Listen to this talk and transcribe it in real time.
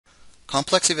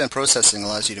Complex event processing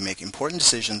allows you to make important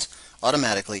decisions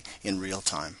automatically in real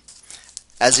time.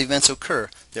 As events occur,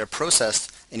 they are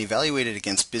processed and evaluated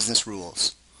against business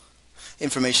rules.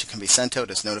 Information can be sent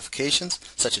out as notifications,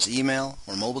 such as email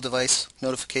or mobile device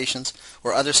notifications,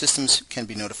 or other systems can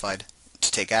be notified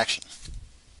to take action.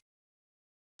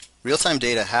 Real-time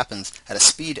data happens at a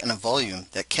speed and a volume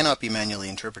that cannot be manually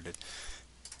interpreted.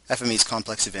 FME's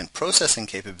complex event processing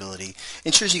capability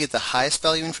ensures you get the highest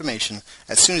value information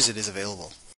as soon as it is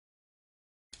available.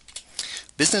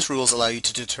 Business rules allow you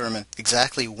to determine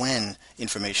exactly when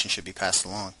information should be passed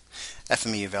along.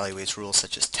 FME evaluates rules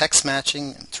such as text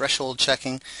matching and threshold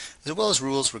checking, as well as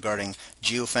rules regarding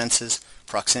geofences,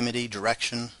 proximity,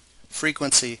 direction,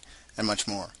 frequency, and much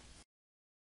more.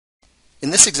 In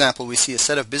this example, we see a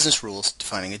set of business rules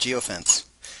defining a geofence.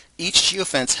 Each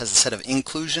geofence has a set of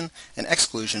inclusion and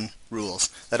exclusion rules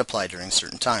that apply during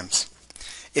certain times.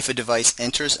 If a device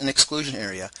enters an exclusion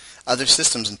area, other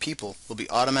systems and people will be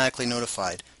automatically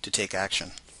notified to take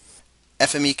action.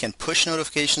 FME can push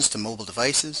notifications to mobile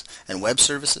devices and web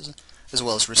services, as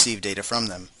well as receive data from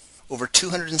them. Over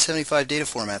 275 data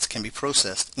formats can be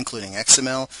processed, including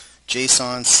XML,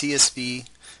 JSON, CSV,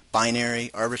 binary,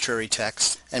 arbitrary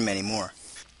text, and many more.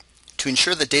 To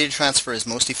ensure that data transfer is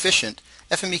most efficient,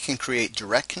 FME can create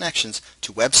direct connections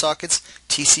to WebSockets,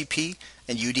 TCP,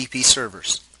 and UDP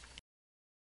servers.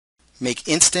 Make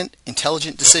instant,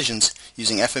 intelligent decisions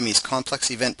using FME's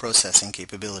complex event processing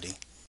capability.